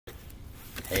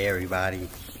Hey everybody,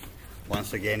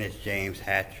 once again it's James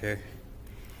Hatcher.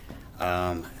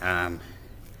 I'm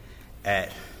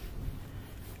at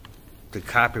the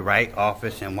Copyright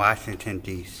Office in Washington,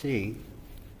 D.C.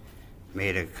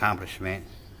 Made an accomplishment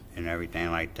and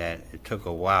everything like that. It took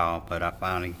a while, but I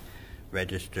finally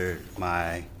registered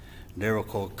my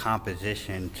lyrical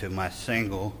composition to my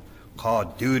single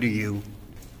called Due to You,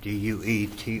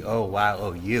 D-U-E-T-O-Y-O-U,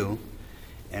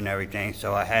 and everything.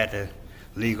 So I had to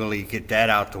legally get that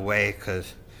out the way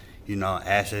because, you know,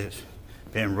 as it's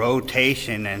been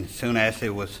rotation, and as soon as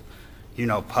it was, you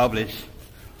know, published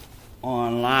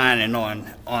online and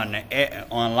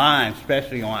online,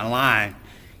 especially online,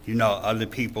 you know, other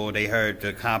people, they heard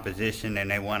the composition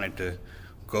and they wanted to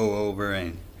go over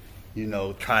and, you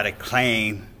know, try to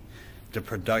claim the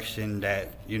production that,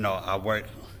 you know, I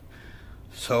worked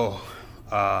so,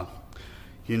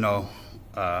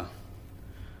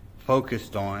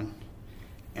 focused on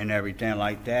and everything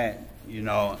like that, you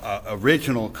know,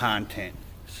 original content.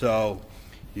 So,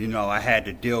 you know, I had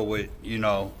to deal with, you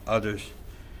know, others,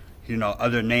 you know,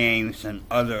 other names and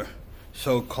other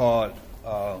so-called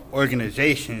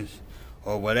organizations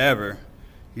or whatever,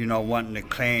 you know, wanting to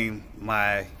claim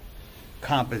my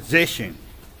composition.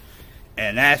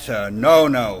 And that's a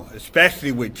no-no,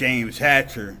 especially with James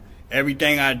Hatcher.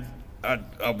 Everything I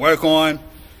work on,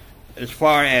 as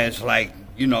far as, like,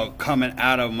 you know, coming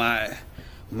out of my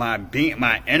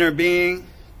inner being,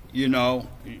 you know,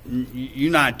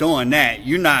 you're not doing that.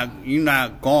 You're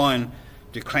not going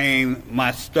to claim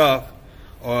my stuff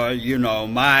or, you know,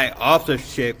 my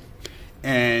authorship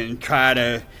and try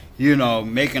to, you know,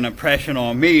 make an impression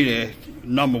on me to,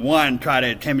 number one, try to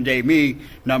intimidate me.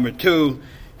 Number two,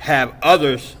 have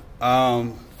others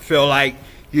feel like,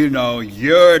 you know,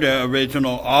 you're the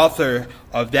original author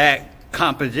of that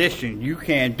composition. You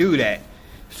can't do that.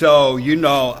 So, you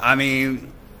know, I mean,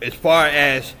 as far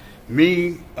as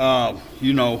me,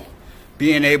 you know,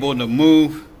 being able to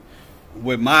move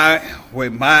with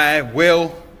my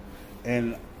will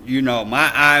and, you know, my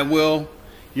I will,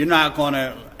 you're not going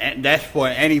to, and that's for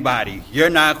anybody. You're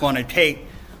not going to take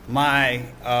my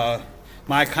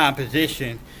my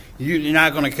composition. You're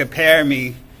not going to compare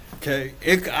me to,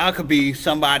 I could be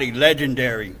somebody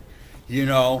legendary, you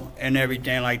know, and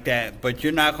everything like that. But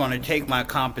you're not going to take my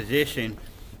composition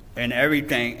and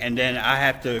everything, and then I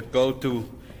have to go through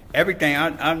everything.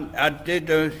 I did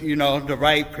the, you know, the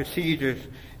right procedures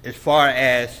as far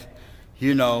as,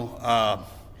 you know,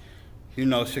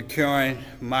 securing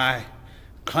my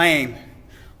claim,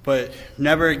 but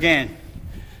never again,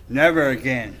 never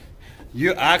again.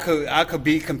 I could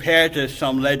be compared to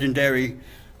some legendary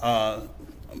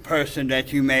person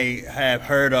that you may have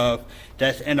heard of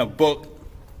that's in a book,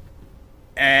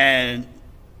 and,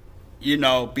 you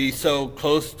know, be so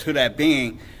close to that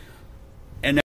being,